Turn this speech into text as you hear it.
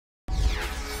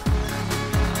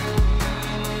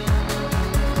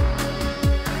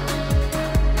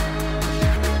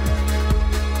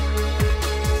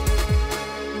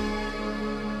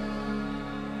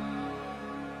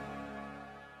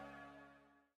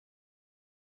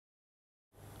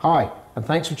Hi, and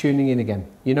thanks for tuning in again.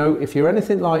 You know, if you're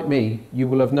anything like me, you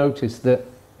will have noticed that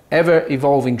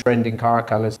ever-evolving trend in car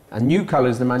colours and new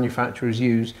colours the manufacturers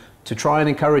use to try and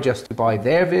encourage us to buy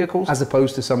their vehicles as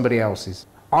opposed to somebody else's.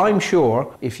 I'm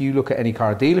sure if you look at any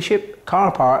car dealership,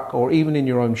 car park, or even in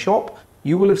your own shop,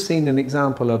 you will have seen an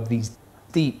example of these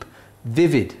deep,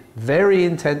 vivid, very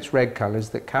intense red colours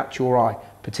that catch your eye,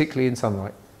 particularly in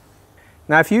sunlight.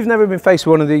 Now, if you've never been faced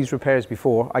with one of these repairs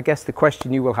before, I guess the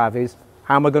question you will have is,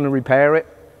 how am I going to repair it?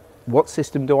 What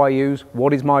system do I use?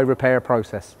 What is my repair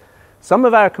process? Some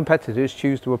of our competitors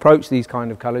choose to approach these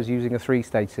kind of colours using a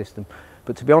three-stage system.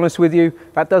 But to be honest with you,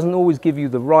 that doesn't always give you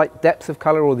the right depth of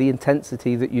colour or the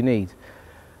intensity that you need.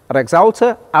 At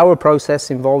Axalta, our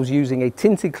process involves using a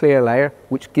tinted clear layer,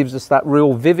 which gives us that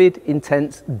real vivid,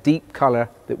 intense, deep colour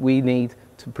that we need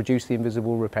to produce the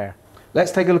invisible repair.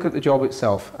 Let's take a look at the job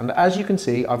itself, and as you can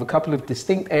see, I have a couple of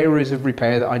distinct areas of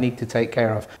repair that I need to take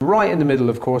care of. Right in the middle,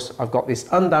 of course, I've got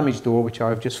this undamaged door which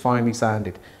I've just finally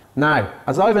sanded. Now,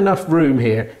 as I have enough room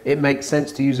here, it makes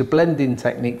sense to use a blend-in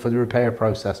technique for the repair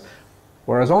process,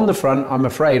 whereas on the front, I'm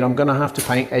afraid I'm going to have to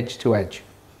paint edge to edge.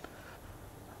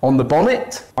 On the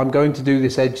bonnet, I'm going to do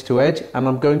this edge to edge, and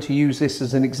I'm going to use this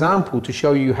as an example to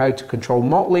show you how to control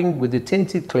mottling with the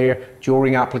tinted clear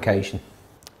during application.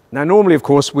 Now, normally, of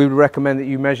course, we would recommend that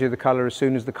you measure the colour as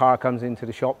soon as the car comes into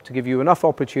the shop to give you enough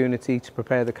opportunity to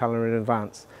prepare the colour in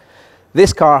advance.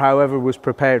 This car, however, was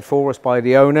prepared for us by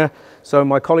the owner, so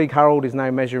my colleague Harold is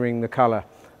now measuring the colour,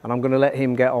 and I'm going to let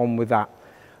him get on with that.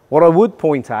 What I would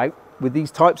point out, with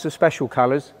these types of special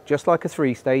colours, just like a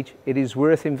three-stage, it is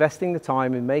worth investing the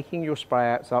time in making your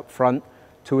spray-outs up front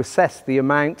to assess the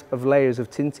amount of layers of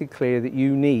tinted clear that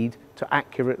you need to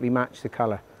accurately match the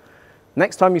colour.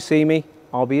 Next time you see me,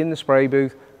 I'll be in the spray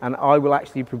booth and I will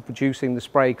actually be producing the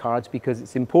spray cards because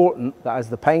it's important that as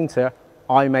the painter,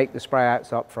 I make the spray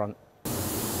outs up front.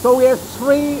 So we have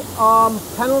three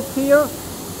panels here.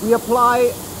 We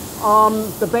apply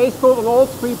the base coat on all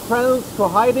three panels to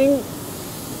hiding,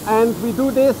 and we do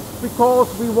this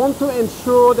because we want to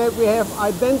ensure that we have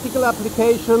identical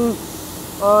application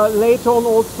later on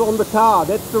also on the car.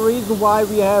 That's the reason why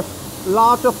we have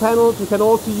larger panels. You can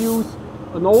also use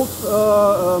an old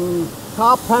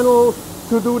car panel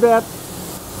to do that.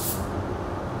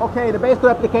 Okay, the base coat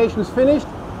application is finished.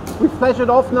 We flash it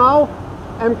off now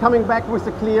and coming back with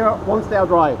the clear once they are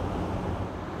dry.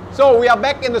 So we are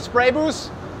back in the spray booth.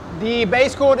 The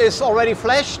base coat is already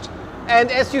flashed,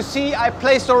 and as you see, I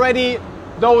placed already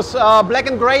those black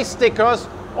and gray stickers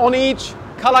on each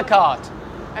color card,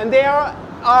 and they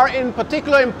are in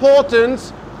particular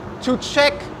importance to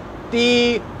check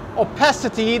the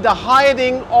opacity, the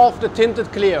hiding of the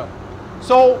tinted clear.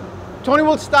 So Tony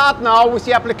will start now with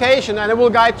the application and I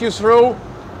will guide you through.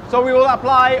 So we will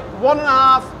apply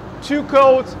 1.5, 2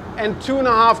 coats and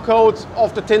 2.5 coats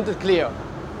of the tinted clear.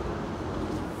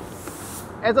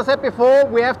 As I said before,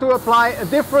 we have to apply a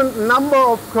different number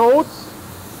of coats,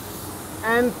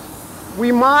 and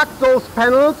we mark those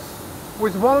panels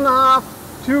with 1.5,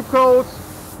 2 coats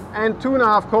and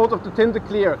 2.5 coats of the tinted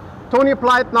clear. Tony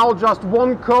applied now just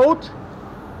 1 coat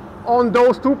on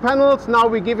those 2 panels. Now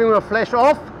we give him a flash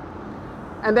off,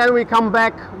 and then we come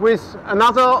back with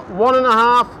another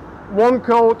 1.5, 1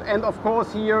 coat, and of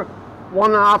course here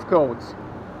 1.5 coats.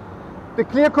 The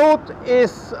clear coat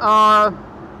is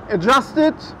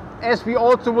adjusted, as we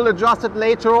also will adjust it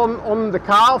later on the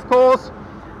car, of course,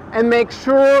 and make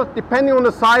sure, depending on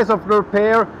the size of the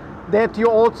repair, that you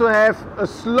also have a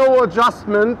slow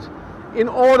adjustment in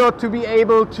order to be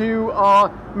able to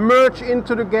merge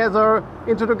into together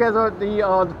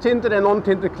the tinted and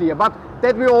non-tinted clear. But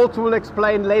that we also will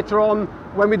explain later on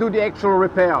when we do the actual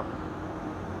repair.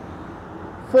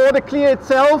 For the clear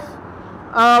itself,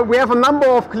 we have a number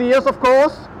of clears, of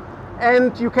course,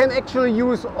 and you can actually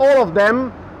use all of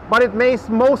them, but it makes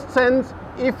most sense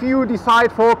if you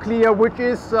decide for a clear which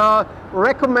is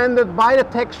recommended by the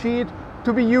tech sheet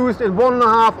to be used in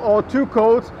 1.5 or 2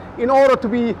 coats in order to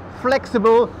be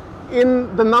flexible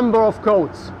in the number of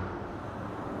coats.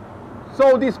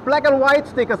 So these black and white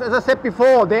stickers, as I said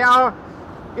before, they are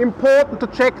important to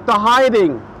check the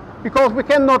hiding, because we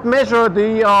cannot measure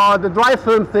the dry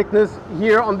film thickness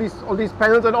here on these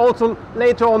panels, and also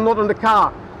later on not on the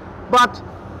car. But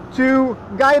to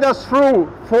guide us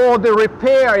through for the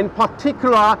repair, in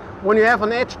particular when you have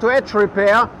an edge-to-edge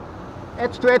repair,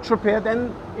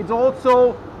 then it's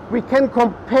also, we can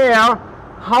compare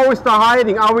how is the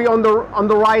hiding. Are we on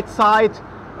the right side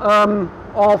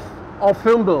of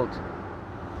film build?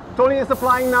 Tony is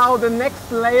applying now the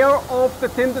next layer of the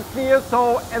tinted clear.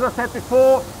 So as I said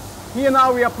before, here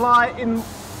now we apply in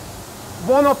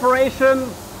one operation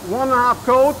 1.5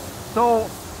 coats. So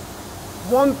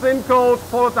one thin coat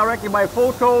followed directly by a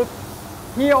full coat.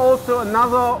 Here also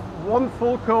another one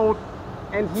full coat,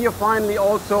 and here finally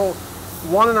also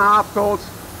 1.5 coats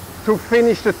to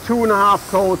finish the 2.5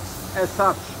 coats as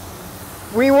such.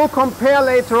 We will compare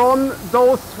later on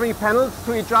those three panels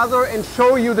to each other and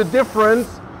show you the difference,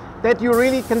 that you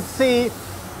really can see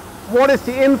what is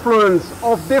the influence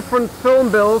of different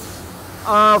film builds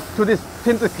to this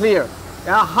tinted clear.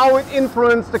 Yeah, how it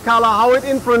influenced the color, how it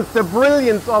influenced the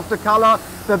brilliance of the color,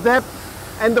 the depth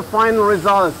and the final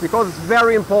result, because it's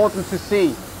very important to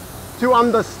see, to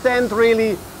understand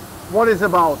really what it's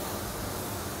about.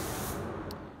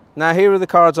 Now here are the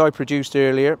cards I produced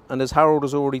earlier, and as Harold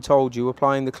has already told you,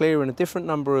 applying the clear in a different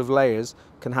number of layers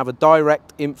can have a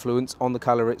direct influence on the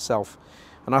colour itself.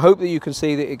 And I hope that you can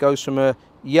see that it goes from a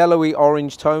yellowy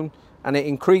orange tone and it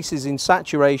increases in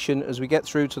saturation as we get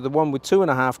through to the one with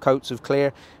 2.5 coats of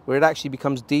clear, where it actually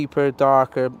becomes deeper,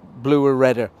 darker, bluer,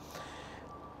 redder.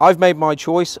 I've made my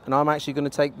choice, and I'm actually going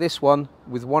to take this one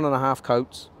with 1.5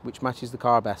 coats, which matches the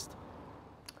car best.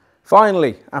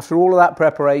 Finally, after all of that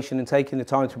preparation and taking the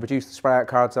time to produce the spray out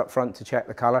cards up front to check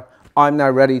the colour, I'm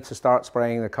now ready to start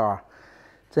spraying the car.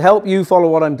 To help you follow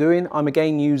what I'm doing, I'm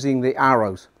again using the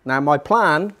arrows. Now my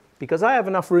plan, because I have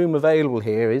enough room available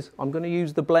here, is I'm going to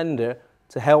use the blender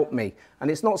to help me.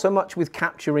 And it's not so much with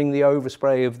capturing the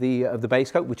overspray of the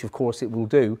base coat, which of course it will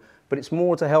do, but it's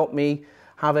more to help me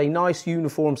have a nice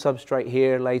uniform substrate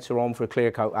here later on for a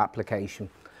clear coat application.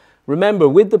 Remember,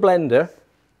 with the blender,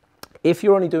 if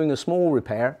you're only doing a small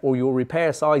repair or your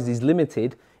repair size is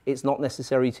limited, it's not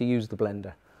necessary to use the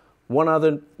blender. One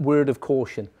other word of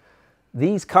caution.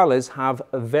 These colours have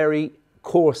a very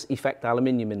coarse effect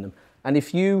aluminium in them, and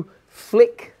if you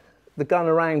flick the gun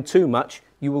around too much,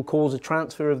 you will cause a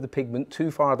transfer of the pigment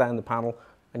too far down the panel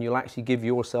and you'll actually give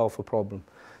yourself a problem.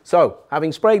 So,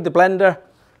 having sprayed the blender,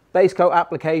 base coat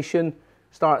application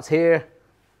starts here,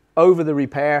 over the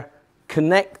repair,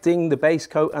 connecting the base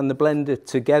coat and the blender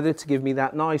together to give me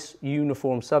that nice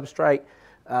uniform substrate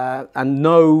and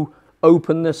no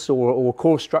openness or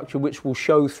coarse structure which will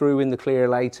show through in the clear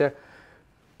later.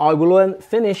 I will then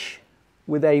finish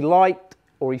with a light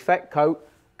or effect coat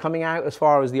coming out as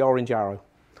far as the orange arrow.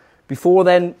 Before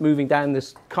then moving down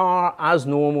this car as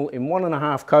normal in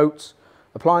 1.5 coats,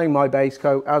 applying my base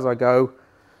coat as I go.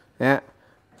 Yeah.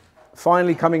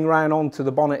 Finally coming round onto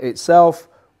the bonnet itself,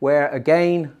 where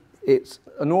again it's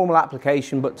a normal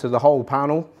application but to the whole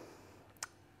panel.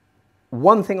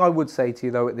 One thing I would say to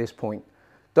you though at this point,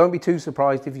 don't be too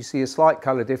surprised if you see a slight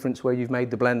colour difference where you've made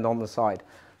the blend on the side.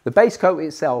 The base coat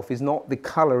itself is not the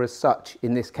colour as such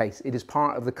in this case, it is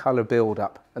part of the colour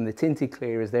build-up, and the tinted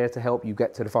clear is there to help you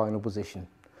get to the final position.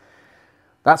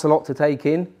 That's a lot to take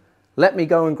in. Let me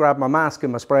go and grab my mask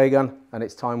and my spray gun, and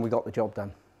it's time we got the job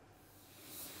done.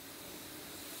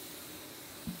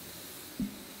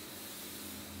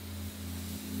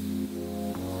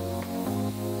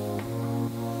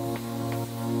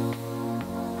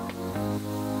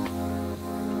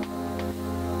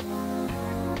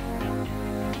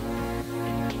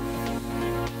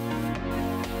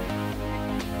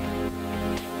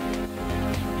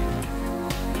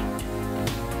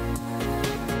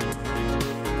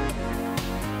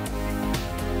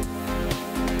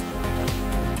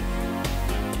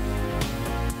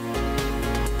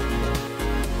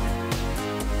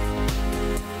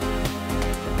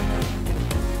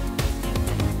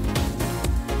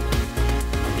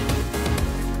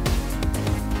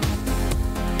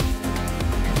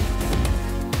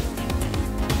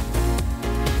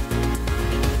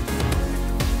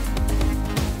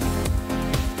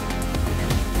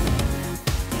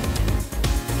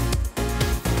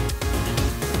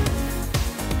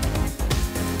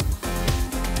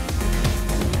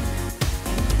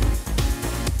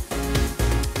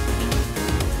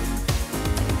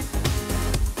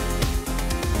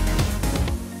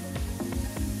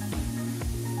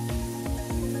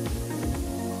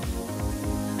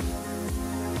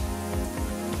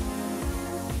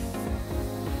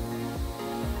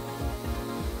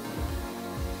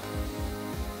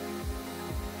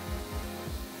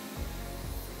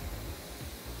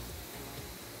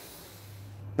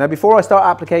 Now before I start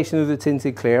application of the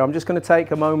tinted clear, I'm just going to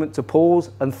take a moment to pause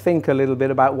and think a little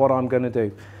bit about what I'm going to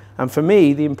do. And for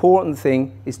me, the important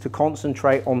thing is to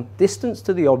concentrate on distance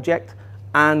to the object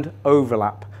and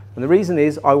overlap. And the reason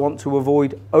is I want to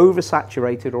avoid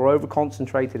oversaturated or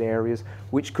over-concentrated areas,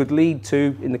 which could lead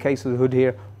to, in the case of the hood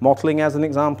here, mottling as an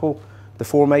example, the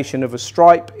formation of a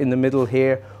stripe in the middle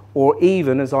here, or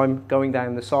even, as I'm going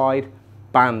down the side,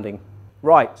 banding.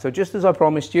 Right, so just as I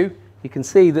promised you, you can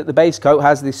see that the base coat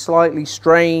has this slightly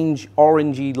strange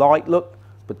orangey light look,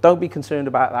 But don't be concerned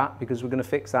about that, because we're going to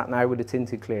fix that now with the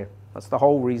tinted clear. That's the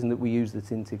whole reason that we use the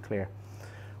tinted clear.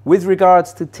 With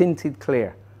regards to tinted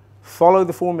clear, follow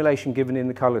the formulation given in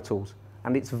the colour tools.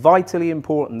 And it's vitally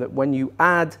important that when you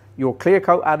add your clear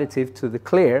coat additive to the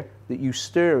clear, that you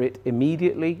stir it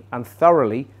immediately and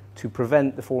thoroughly to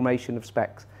prevent the formation of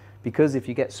specks. Because if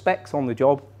you get specks on the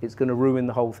job, it's going to ruin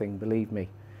the whole thing, believe me.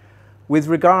 With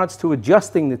regards to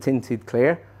adjusting the tinted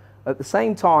clear, at the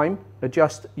same time,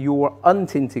 adjust your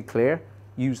untinted clear,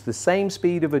 use the same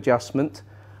speed of adjustment,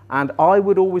 and I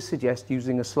would always suggest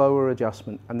using a slower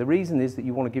adjustment. And the reason is that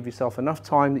you want to give yourself enough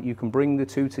time that you can bring the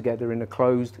two together in a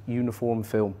closed, uniform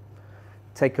film.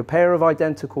 Take a pair of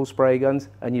identical spray guns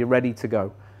and you're ready to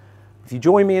go. If you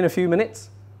join me in a few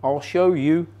minutes, I'll show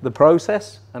you the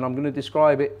process and I'm going to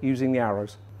describe it using the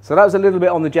arrows. So that was a little bit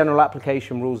on the general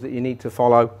application rules that you need to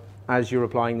follow as you're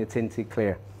applying the tinted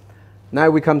clear. Now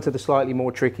we come to the slightly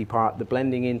more tricky part, the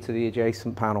blending into the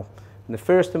adjacent panel. And the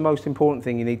first and most important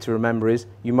thing you need to remember is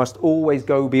you must always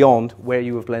go beyond where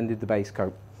you have blended the base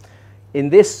coat. In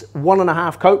this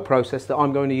 1.5 coat process that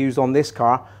I'm going to use on this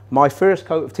car, my first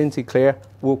coat of tinted clear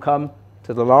will come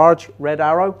to the large red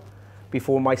arrow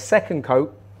before my second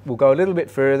coat will go a little bit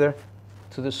further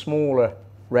to the smaller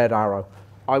red arrow.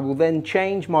 I will then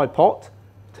change my pot,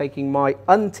 taking my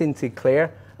untinted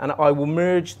clear, and I will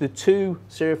merge the two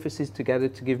surfaces together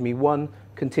to give me one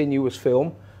continuous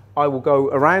film. I will go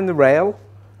around the rail,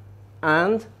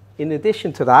 and in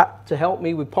addition to that, to help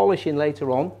me with polishing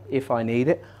later on, if I need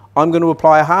it, I'm going to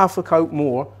apply a half a coat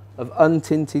more of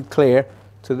untinted clear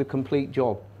to the complete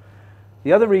job.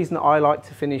 The other reason I like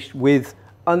to finish with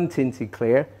untinted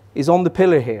clear is on the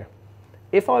pillar here.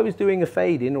 If I was doing a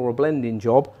fade-in or a blend-in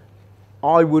job,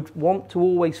 I would want to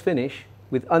always finish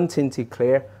with untinted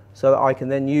clear so that I can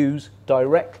then use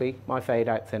directly my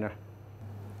fade-out thinner.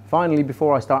 Finally,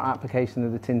 before I start application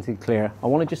of the tinted clear, I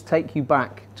want to just take you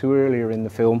back to earlier in the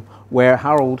film where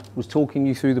Harold was talking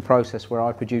you through the process where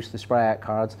I produced the spray out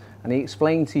cards, and he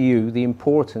explained to you the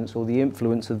importance or the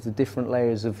influence of the different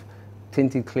layers of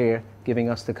tinted clear giving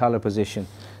us the colour position.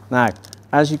 Now,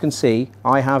 as you can see,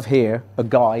 I have here a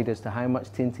guide as to how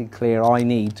much tinted clear I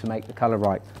need to make the colour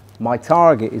right. My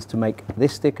target is to make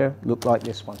this sticker look like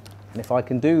this one. And if I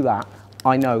can do that,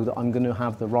 I know that I'm going to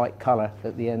have the right colour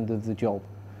at the end of the job.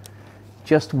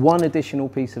 Just one additional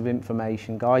piece of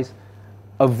information, guys.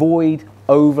 Avoid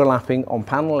overlapping on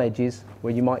panel edges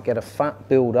where you might get a fat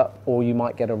build-up or you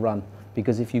might get a run.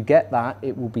 Because if you get that,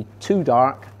 it will be too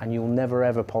dark and you'll never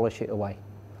ever polish it away.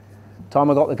 Time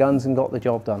I got the guns and got the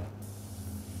job done.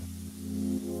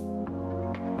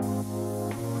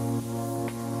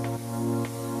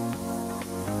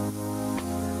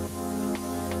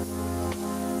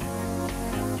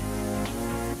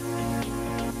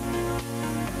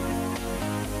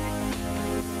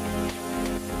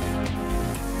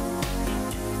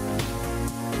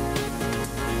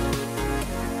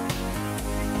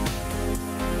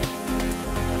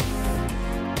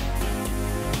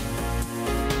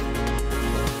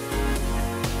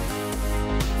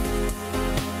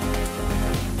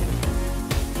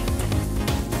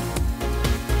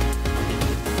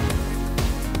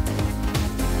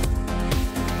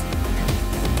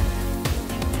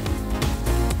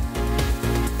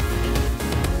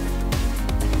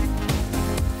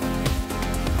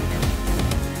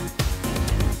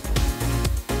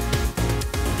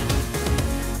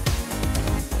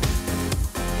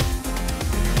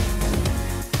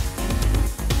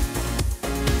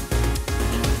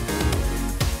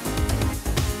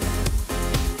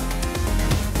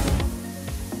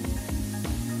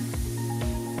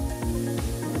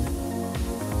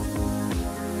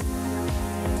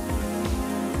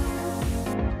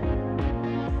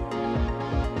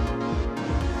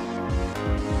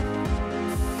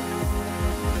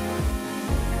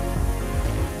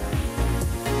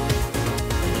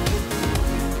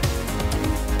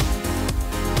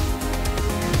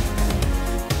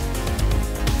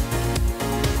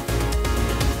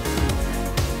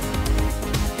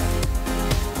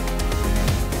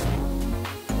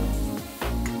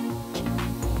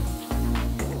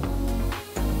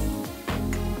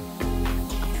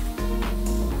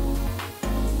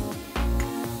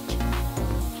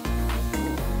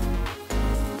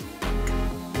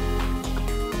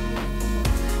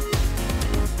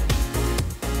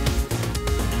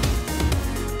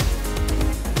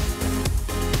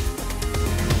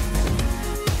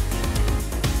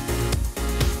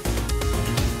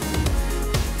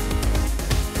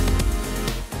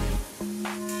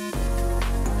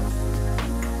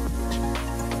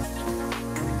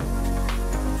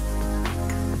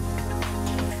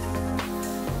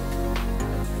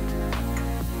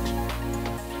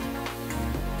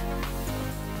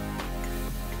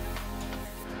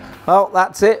 Well,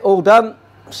 that's it, all done.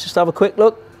 Let's just have a quick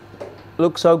look.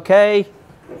 Looks okay.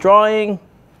 Drying,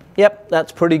 yep,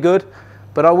 that's pretty good.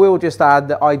 But I will just add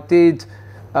that I did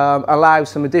allow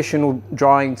some additional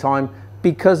drying time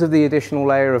because of the additional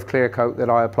layer of clear coat that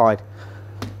I applied.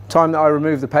 Time that I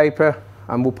remove the paper,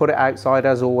 and we'll put it outside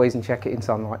as always and check it in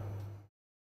sunlight.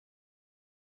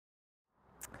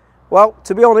 Well,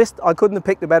 to be honest, I couldn't have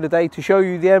picked a better day to show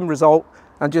you the end result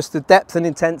and just the depth and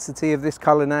intensity of this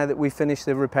colour now that we've finished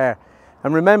the repair.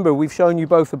 And remember, we've shown you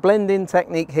both a blend-in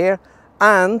technique here,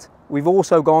 and we've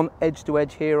also gone edge to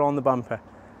edge here on the bumper.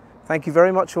 Thank you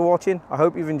very much for watching. I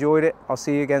hope you've enjoyed it. I'll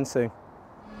see you again soon.